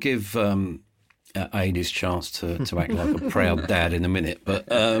 We'll give Aid his chance to act like a proud dad in a minute, but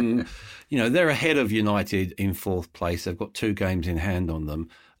they're ahead of United in fourth place. They've got 2 games in hand on them.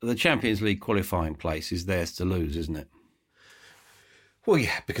 The Champions League qualifying place is theirs to lose, isn't it? Well,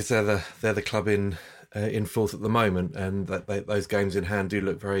 yeah, because they're the club in fourth at the moment, and those games in hand do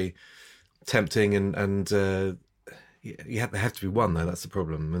look very tempting, and they have to be won though. That's the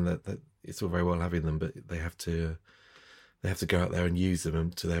problem. I mean, that it's all very well having them, but they have to go out there and use them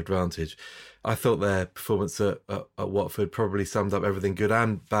to their advantage. I thought their performance at Watford probably summed up everything good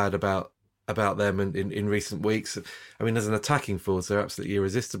and bad about them in recent weeks. I mean, as an attacking force, they're absolutely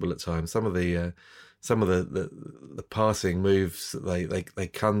irresistible at times. Some of the passing moves that they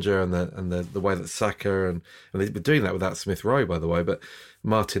conjure, and the way that Saka and they've been doing that without Smith Rowe, by the way. But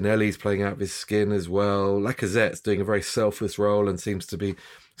Martinelli's playing out of his skin as well. Lacazette's doing a very selfless role and seems to be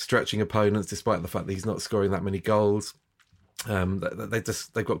stretching opponents, despite the fact that he's not scoring that many goals.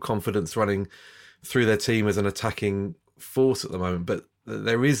 They've got confidence running through their team as an attacking force at the moment. But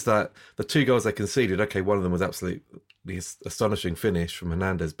there is that the 2 goals they conceded. Okay, one of them was absolutely astonishing finish from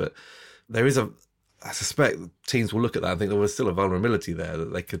Hernandez, but there is I suspect teams will look at that and think there was still a vulnerability there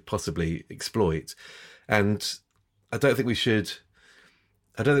that they could possibly exploit. And I don't think we should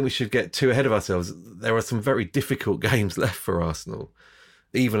I don't think we should get too ahead of ourselves. There are some very difficult games left for Arsenal,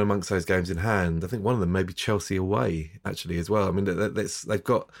 even amongst those games in hand. I think one of them may be Chelsea away, actually, as well. I mean, they've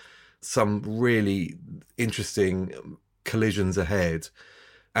got some really interesting collisions ahead.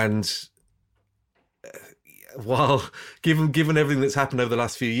 And while, given everything that's happened over the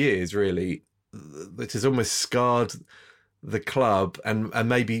last few years, really, which has almost scarred the club and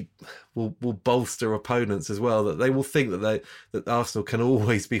maybe will bolster opponents as well, that they will think that Arsenal can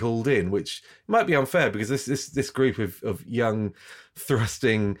always be hauled in, which might be unfair because this group of young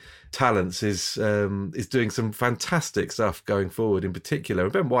thrusting talents is doing some fantastic stuff going forward in particular.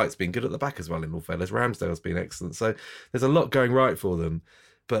 And Ben White's been good at the back as well, in all fairness. Ramsdale's been excellent. So there's a lot going right for them.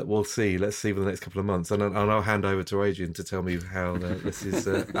 But we'll see. Let's see for the next couple of months. And I'll hand over to Adrian to tell me how this is...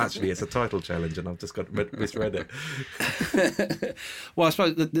 actually, it's a title challenge and I've just misread it. Well, I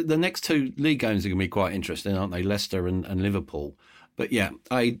suppose the next two league games are going to be quite interesting, aren't they? Leicester and Liverpool. But yeah,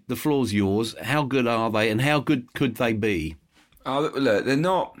 the floor's yours. How good are they and how good could they be? Oh, look, they're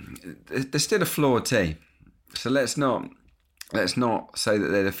not... They're still a flawed team. So let's not say that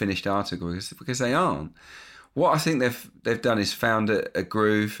they're the finished article because they aren't. What I think they've done is found a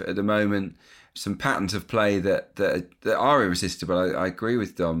groove at the moment, some patterns of play that are irresistible. I agree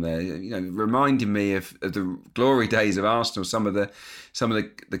with Dom there. Reminding me of the glory days of Arsenal. Some of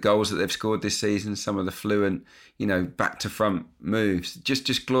the goals that they've scored this season, some of the fluent, back to front moves,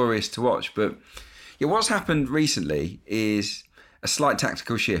 just glorious to watch. But yeah, what's happened recently is a slight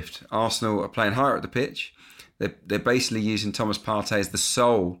tactical shift. Arsenal are playing higher up the pitch. They're basically using Thomas Partey as the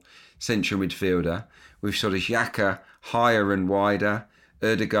sole central midfielder, with sort of Xhaka higher and wider,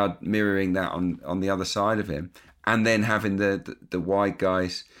 Ødegaard mirroring that on the other side of him, and then having the wide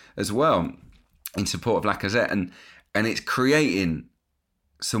guys as well in support of Lacazette. And it's creating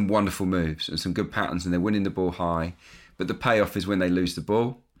some wonderful moves and some good patterns, and they're winning the ball high. But the payoff is when they lose the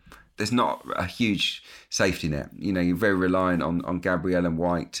ball. There's not a huge safety net. You're very reliant on Gabriel and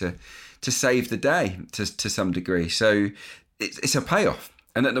White to save the day to some degree. So it's a payoff.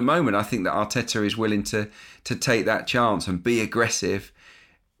 And at the moment, I think that Arteta is willing to take that chance and be aggressive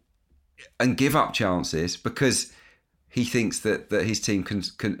and give up chances because he thinks that his team can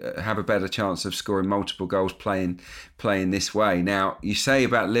have a better chance of scoring multiple goals playing this way. Now, you say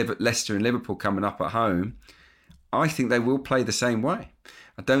about Leicester and Liverpool coming up at home, I think they will play the same way.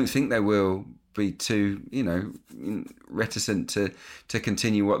 I don't think they will be too, reticent to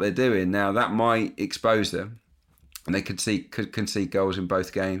continue what they're doing. Now, that might expose them. And they could concede goals in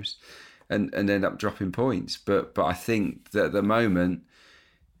both games and end up dropping points. But I think that at the moment,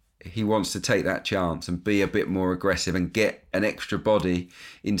 he wants to take that chance and be a bit more aggressive and get an extra body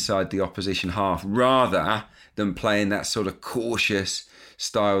inside the opposition half rather than playing that sort of cautious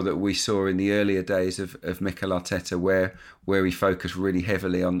style that we saw in the earlier days of Mikel Arteta where he focused really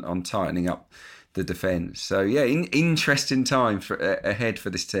heavily on tightening up the defence. So yeah, interesting time ahead for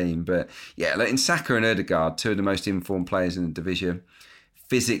this team. But yeah, in Saka and Ødegaard, two of the most informed players in the division,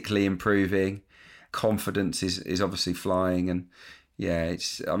 physically improving, confidence is obviously flying, and yeah,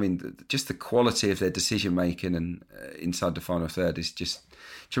 just the quality of their decision making and inside the final third is just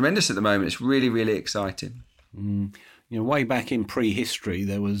tremendous at the moment. It's really, really exciting. Way back in prehistory,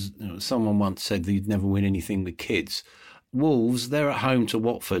 there was someone once said that you'd never win anything with kids. Wolves, they're at home to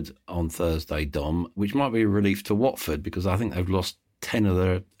Watford on Thursday, Dom, which might be a relief to Watford because I think they've lost 10 of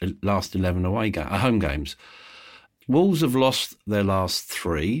their last 11 home games. Wolves have lost their last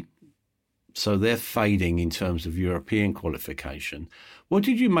 3, so they're fading in terms of European qualification. What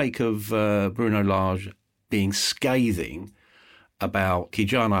did you make of Bruno Lage being scathing about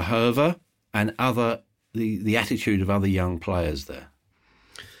Ki-Jana Hervé and the attitude of other young players there?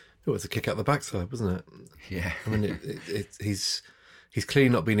 It was a kick out the backside, wasn't it? Yeah. I mean, he's clearly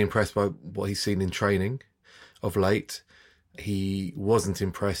not been impressed by what he's seen in training of late. He wasn't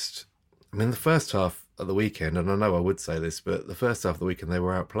impressed. I mean, the first half of the weekend, and I know I would say this, but the first half of the weekend they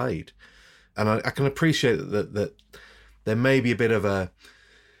were outplayed. And I can appreciate that there may be a bit of a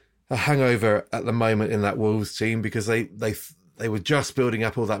hangover at the moment in that Wolves team because they were just building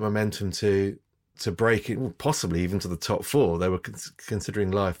up all that momentum to break it, possibly even to the top 4. They were considering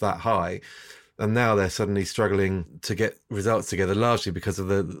life that high, and now they're suddenly struggling to get results together, largely because of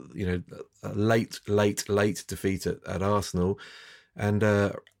the late defeat at Arsenal, and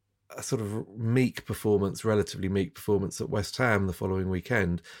a sort of relatively meek performance at West Ham the following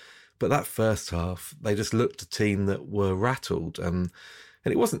weekend. But that first half, they just looked a team that were rattled, and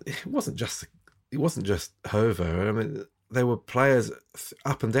it wasn't just Hervé. I mean, there were players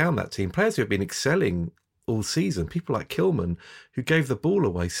up and down that team, players who have been excelling all season, people like Kilman, who gave the ball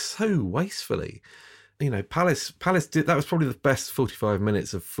away so wastefully. Palace did. That was probably the best 45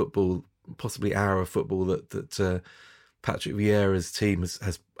 minutes of football, possibly hour of football that Patrick Vieira's team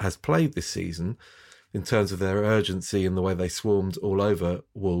has played this season, in terms of their urgency and the way they swarmed all over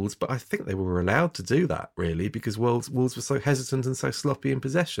Wolves. But I think they were allowed to do that, really, because Wolves were so hesitant and so sloppy in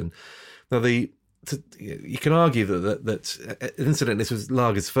possession. Now, you can argue that incidentally, this was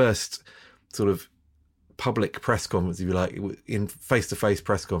Lager's first sort of public press conference, if you like, in face-to-face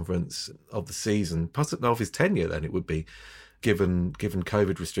press conference of the season, possibly of his tenure. Then it would be, given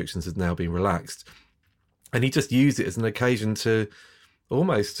COVID restrictions had now been relaxed, and he just used it as an occasion to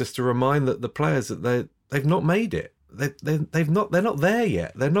almost just to remind the players that they've not made it. They're not there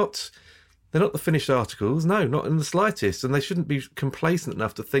yet. They're not the finished articles. No, not in the slightest. And they shouldn't be complacent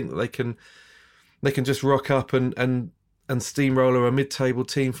enough to think that they can just rock up and steamroller a mid-table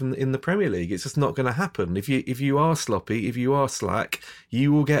team in the Premier League. It's just not going to happen. If you are sloppy, if you are slack,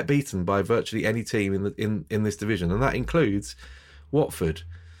 you will get beaten by virtually any team in this division, and that includes Watford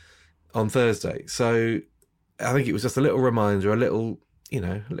on Thursday. So I think it was just a little reminder, a little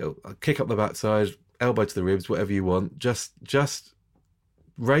kick up the backside, elbow to the ribs, whatever you want. Just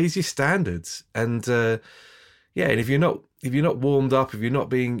raise your standards, and and if you're not warmed up, if you're not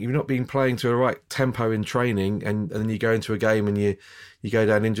being playing to a right tempo in training, and then you go into a game and you go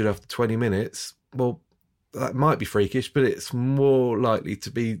down injured after 20 minutes, well, that might be freakish, but it's more likely to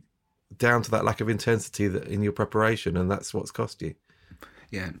be down to that lack of intensity in your preparation, and that's what's cost you.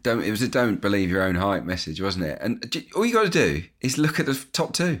 Yeah, it was a don't believe your own hype message, wasn't it? And all you got to do is look at the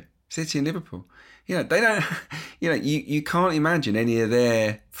top two, City and Liverpool. They don't, you can't imagine any of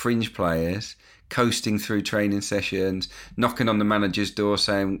their fringe players coasting through training sessions, knocking on the manager's door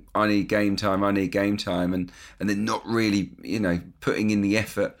saying, I need game time, and then not really, putting in the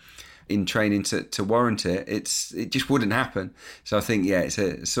effort in training to warrant it. It just wouldn't happen. So I think, it's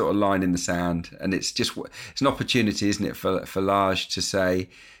a sort of line in the sand, and it's an opportunity, isn't it, for Lage to say,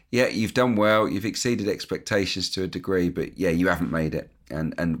 you've done well, you've exceeded expectations to a degree, but you haven't made it,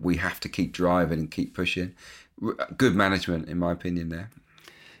 and we have to keep driving and keep pushing. Good management, in my opinion, there.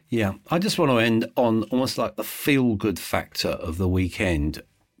 Yeah, I just want to end on almost like the feel-good factor of the weekend.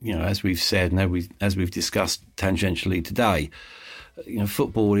 As we've said and as we've discussed tangentially today,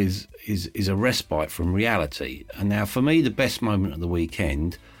 football is a respite from reality. And now, for me, the best moment of the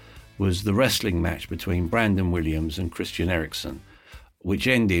weekend was the wrestling match between Brandon Williams and Christian Eriksen, which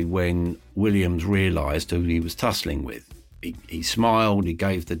ended when Williams realised who he was tussling with. He smiled, he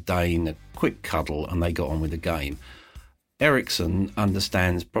gave the Dane a quick cuddle, and they got on with the game. Eriksen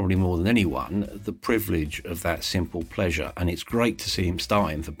understands probably more than anyone the privilege of that simple pleasure, and it's great to see him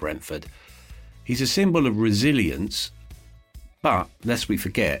starting for Brentford. He's a symbol of resilience, but lest we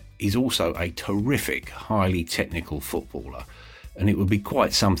forget, he's also a terrific, highly technical footballer, and it would be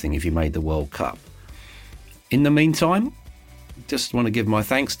quite something if he made the World Cup. In the meantime, just want to give my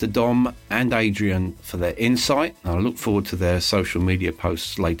thanks to Dom and Adrian for their insight. I look forward to their social media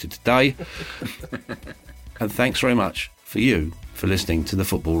posts later today. And thanks very much for you for listening to the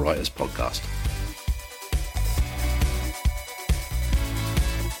Football Writers Podcast.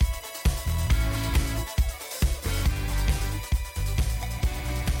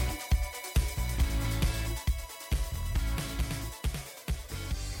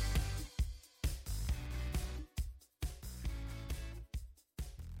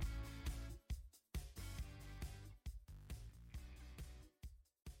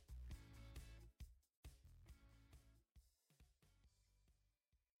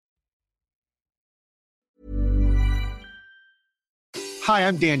 Hi,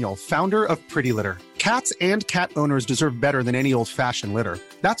 I'm Daniel, founder of Pretty Litter. Cats and cat owners deserve better than any old-fashioned litter.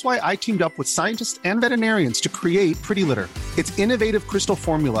 That's why I teamed up with scientists and veterinarians to create Pretty Litter. Its innovative crystal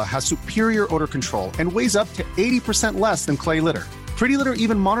formula has superior odor control and weighs up to 80% less than clay litter. Pretty Litter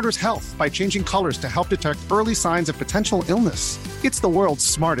even monitors health by changing colors to help detect early signs of potential illness. It's the world's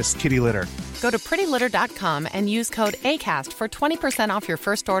smartest kitty litter. Go to prettylitter.com and use code ACAST for 20% off your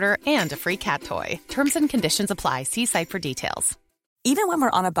first order and a free cat toy. Terms and conditions apply. See site for details. Even when we're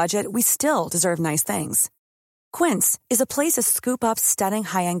on a budget, we still deserve nice things. Quince is a place to scoop up stunning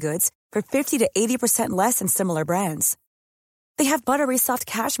high-end goods for 50 to 80% less than similar brands. They have buttery soft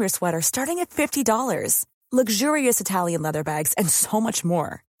cashmere sweaters starting at $50, luxurious Italian leather bags, and so much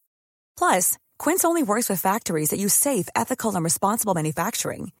more. Plus, Quince only works with factories that use safe, ethical, and responsible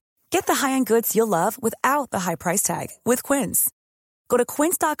manufacturing. Get the high-end goods you'll love without the high price tag with Quince. Go to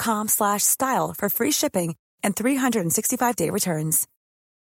quince.com/style for free shipping and 365-day returns.